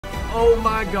Oh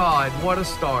my God, what a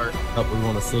start. Up, we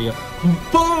want to see it.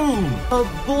 Boom! A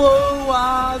blue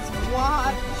eyes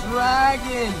white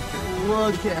dragon.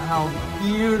 Look at how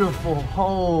beautiful.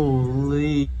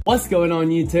 Holy. What's going on,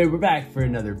 YouTube? We're back for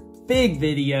another big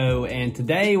video, and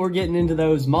today we're getting into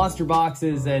those monster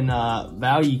boxes and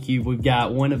value cube. We've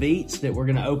got one of each that we're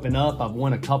gonna open up. I've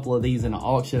won a couple of these in an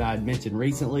auction I had mentioned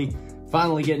recently.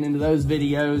 Finally getting into those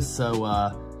videos,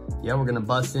 so yeah, we're gonna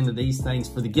bust into these things.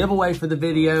 For the giveaway for the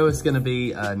video, it's gonna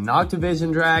be a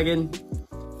Noctivision Dragon,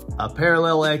 a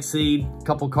Parallel Exceed, a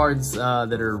couple cards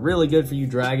that are really good for you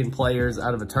Dragon players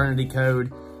out of Eternity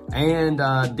Code, and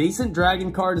a decent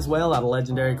Dragon card as well out of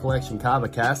Legendary Collection Kava,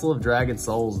 Castle of Dragon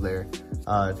Souls there.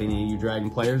 If any of you Dragon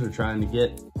players are trying to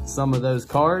get some of those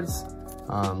cards,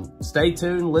 stay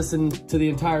tuned, listen to the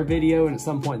entire video, and at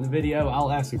some point in the video,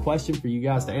 I'll ask a question for you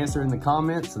guys to answer in the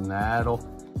comments, and that'll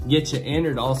get you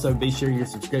entered. Also, be sure your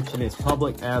subscription is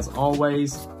public as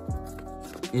always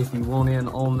if you want in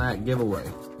on that giveaway.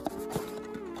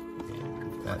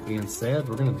 And that being said,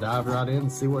 we're gonna dive right in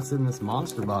and see what's in this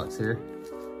monster box here.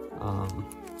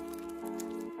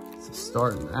 So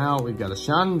starting out, we've got a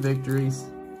Shining Victories,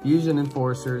 Fusion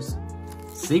Enforcers,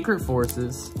 Secret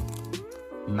Forces,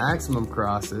 Maximum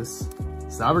Crosses,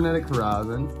 Cybernetic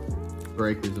Horizon,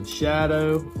 Breakers of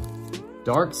Shadow,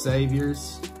 Dark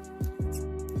Saviors,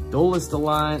 Duelist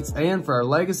Alliance, and for our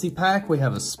Legacy pack, we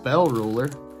have a Spell Ruler.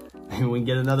 And we can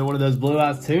get another one of those Blue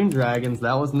Eyes Toon Dragons.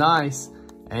 That was nice.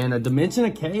 And a Dimension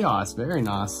of Chaos. Very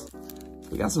nice.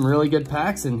 We got some really good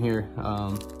packs in here.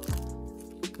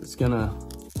 Just gonna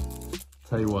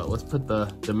tell you what, let's put the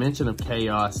Dimension of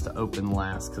Chaos to open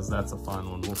last, because that's a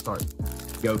fun one. We'll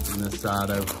go from this side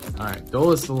over. All right,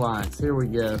 Duelist Alliance, here we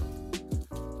go.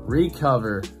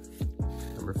 Recover,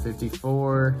 number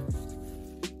 54.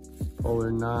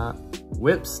 Polar Knot,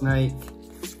 Whip Snake,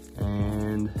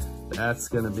 and that's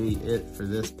gonna be it for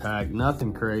this pack.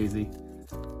 Nothing crazy.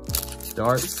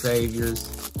 Dark Saviors.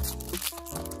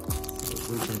 See what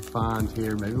we can find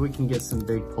here. Maybe we can get some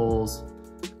big pulls.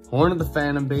 Horn of the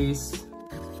Phantom Beast.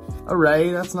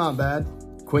 Array, that's not bad.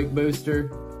 Quick Booster,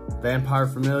 Vampire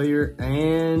Familiar,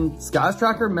 and Sky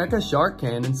Striker Mecha Shark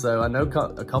Cannon. So I know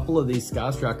a couple of these Sky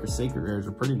Striker secret rares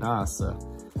are pretty nice, so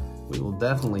we will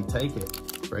definitely take it.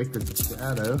 Breakers of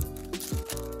Shadow.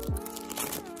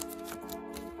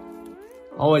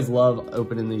 Always love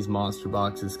opening these monster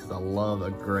boxes because I love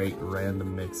a great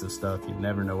random mix of stuff. You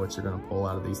never know what you're going to pull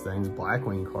out of these things.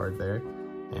 Blackwing card there.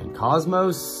 And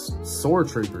Cosmos Sword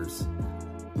Troopers.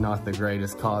 Not the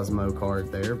greatest Cosmo card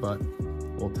there, but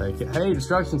we'll take it. Hey,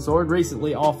 Destruction Sword,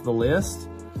 recently off the list.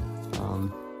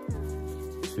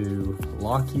 To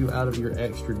lock you out of your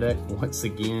extra deck once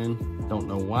again. Don't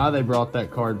know why they brought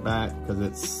that card back, because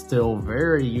it's still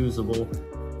very usable.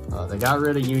 They got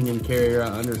rid of Union Carrier, I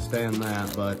understand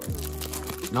that,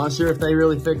 but not sure if they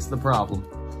really fixed the problem.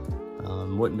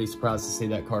 Wouldn't be surprised to see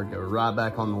that card go right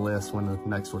back on the list when the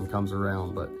next one comes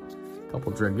around. But a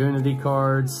couple Dragoonity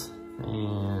cards,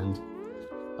 and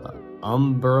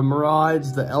Umbra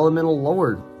Mirage, the Elemental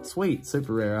Lord. Sweet,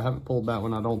 super rare. I haven't pulled that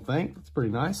one, I don't think. It's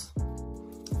pretty nice.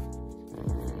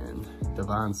 And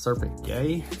Divine Serpent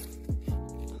Gay.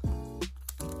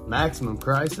 Maximum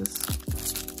Crisis.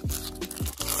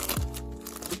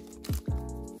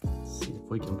 Let's see if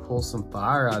we can pull some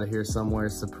fire out of here somewhere.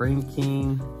 Supreme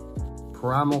King,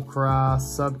 Primal Cry,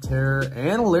 Subterror,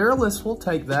 and Lyrillus. We'll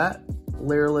take that.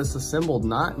 Lyrillus Assembled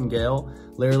Nightingale.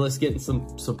 Lyrillus getting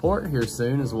some support here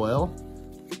soon as well.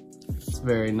 It's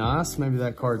very nice. Maybe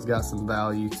that card's got some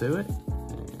value to it.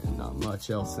 And not much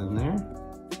else in there.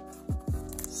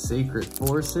 Secret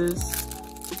Forces.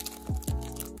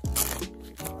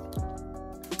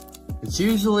 It's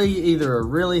usually either a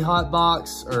really hot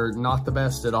box or not the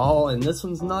best at all, and this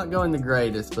one's not going the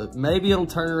greatest, but maybe it'll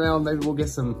turn around. Maybe we'll get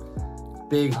some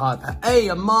big hot. Hey,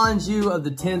 a Manju of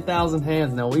the 10,000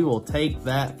 Hands. Now, we will take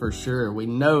that for sure. We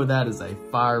know that is a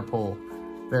fire pull.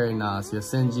 Very nice.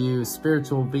 Yosenju,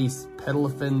 Spiritual Beast,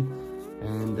 Petalifin,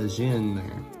 and a Jin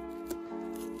there.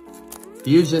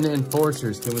 Fusion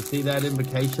Enforcers. Can we see that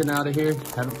invocation out of here?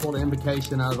 Haven't pulled an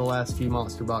invocation out of the last few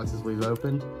monster boxes we've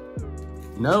opened.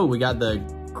 No, we got the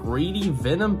Greedy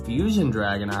Venom Fusion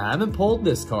Dragon. I haven't pulled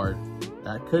this card.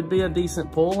 That could be a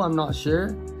decent pull, I'm not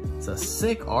sure. It's a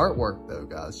sick artwork though,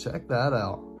 guys. Check that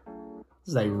out. This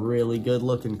is a really good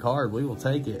looking card. We will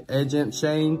take it. Edge Imp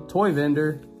Chain, Toy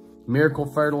Vendor, Miracle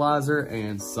Fertilizer,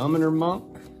 and Summoner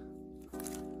Monk.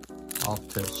 Off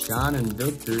to Shining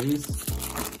Victories.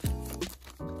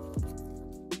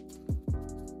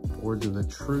 Forge of the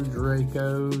True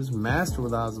Dracos, Master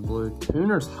with Eyes of Blue,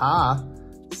 Tuner's High,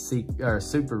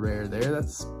 super rare there.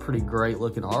 That's pretty great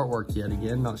looking artwork yet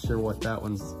again. Not sure what that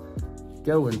one's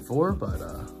going for, but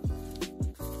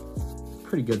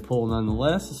pretty good pull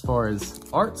nonetheless as far as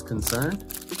art's concerned.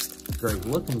 Great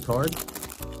looking card.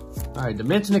 All right,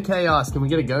 Dimension of Chaos. Can we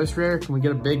get a ghost rare? Can we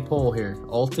get a big pull here?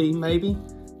 Ulti, maybe?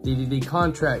 DDD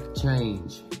Contract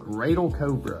Change. Gradle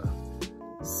Cobra.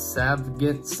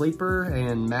 Savagant Sleeper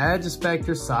and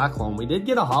Magispector Cyclone. We did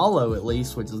get a holo at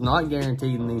least, which is not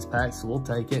guaranteed in these packs, so we'll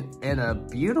take it. And a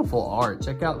beautiful art.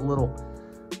 Check out the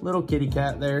little kitty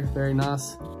cat there. Very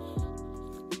nice.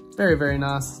 Very, very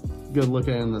nice. Good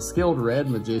looking. And the Skilled Red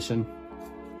Magician.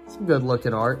 Some good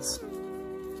looking arts.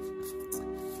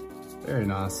 Very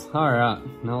nice. All right,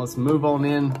 now let's move on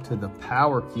in to the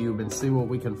Power Cube and see what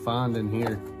we can find in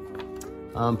here.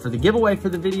 For the giveaway for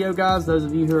the video, guys, those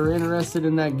of you who are interested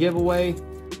in that giveaway,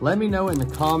 let me know in the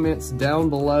comments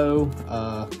down below.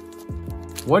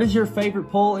 What is your favorite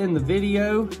pull in the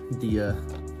video? Do you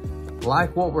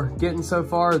like what we're getting so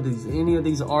far? Any of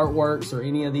these artworks or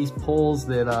any of these pulls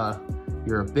that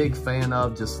you're a big fan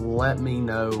of, just let me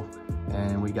know.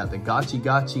 And we got the Gachi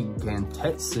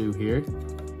Gantetsu here.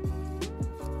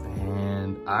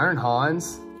 And Iron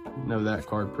Hans, know that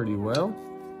card pretty well.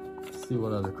 Let's see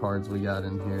what other cards we got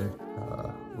in here.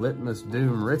 Litmus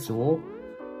Doom Ritual.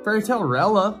 Fairy Tail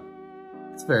Rella.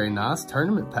 It's very nice.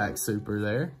 Tournament Pack Super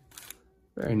there.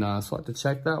 Very nice. We'll have to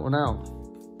check that one out.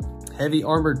 Heavy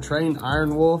Armored Train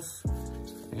Iron Wolf.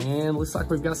 And looks like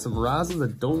we've got some Rise of the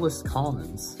Duelist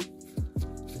Commons.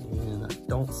 And I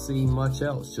don't see much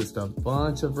else. Just a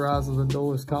bunch of Rise of the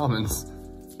Duelist Commons.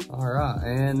 All right,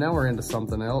 and now we're into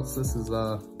something else. This is,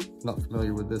 not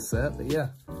familiar with this set, but yeah.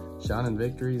 Shining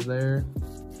Victories there.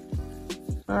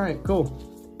 All right, cool.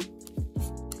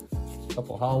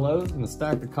 Couple holos and a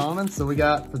stack of commons. So we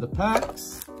got for the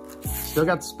packs, still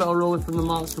got the Spell Roller from the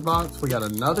Monster Box. We got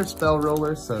another Spell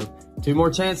Roller, so 2 more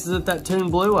chances at that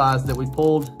Toon Blue Eyes that we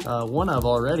pulled one of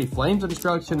already. Flames of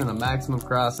Destruction and a Maximum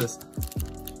Crisis.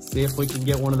 See if we can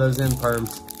get one of those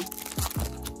imperms.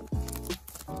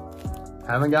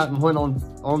 Haven't gotten one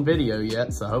on video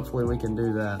yet, so hopefully we can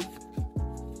do that.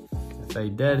 A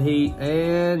Dead Heat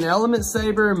and Element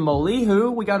Saber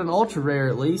Molihu. We got an ultra rare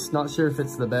at least. Not sure if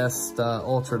it's the best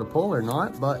ultra to pull or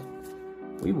not, but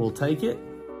we will take it.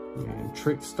 And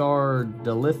Trickstar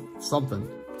Delith something.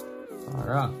 All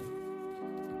right.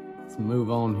 Let's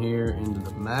move on here into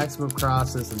the Maximum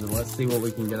Crisis, and then let's see what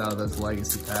we can get out of those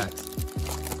legacy packs.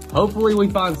 Hopefully we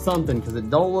find something, because it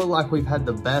don't look like we've had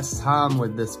the best time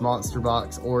with this monster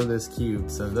box or this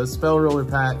cube. So those Spell Roller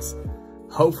packs,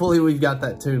 hopefully we've got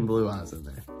that Toon Blue Eyes in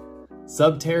there.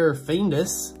 Subterror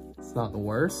Fiendus, it's not the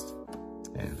worst.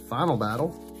 And Final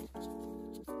Battle.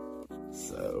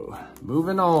 So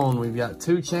moving on, we've got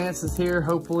 2 chances here.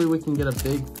 Hopefully we can get a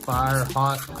big fire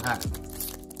hot pack.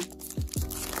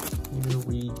 Here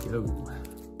we go.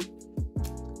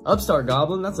 Upstart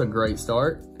Goblin, that's a great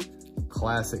start.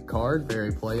 Classic card,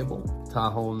 very playable.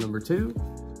 Tahoe number 2,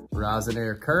 Rising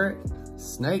Air Current,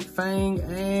 Snake Fang,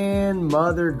 and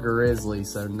Mother Grizzly.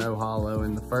 So no holo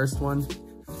in the first one.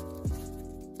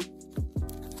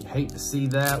 You hate to see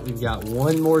that. We've got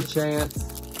 1 more chance.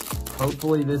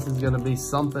 Hopefully this is gonna be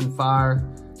something fire,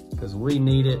 because we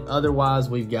need it. Otherwise,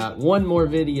 we've got 1 more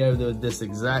video with this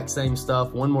exact same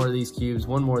stuff, 1 more of these cubes,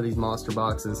 1 more of these monster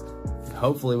boxes.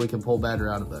 Hopefully we can pull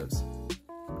better out of those.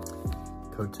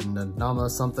 Kotanama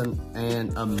something,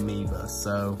 and Amoeba.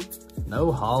 So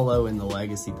no holo in the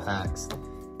legacy packs.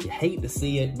 You hate to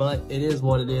see it, but it is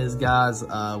what it is, guys.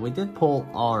 We did pull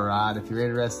all right. If you're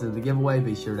interested in the giveaway,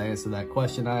 be sure to answer that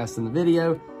question I asked in the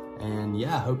video. And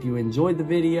yeah, I hope you enjoyed the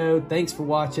video. Thanks for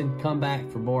watching. Come back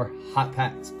for more hot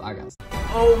packs. Bye, guys.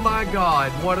 Oh my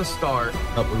God, what a start.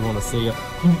 Up, we want to see it.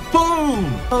 Boom!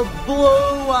 A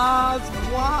Blue Eyes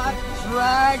White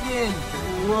Dragon.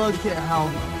 Look at how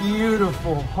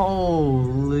beautiful.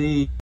 Holy.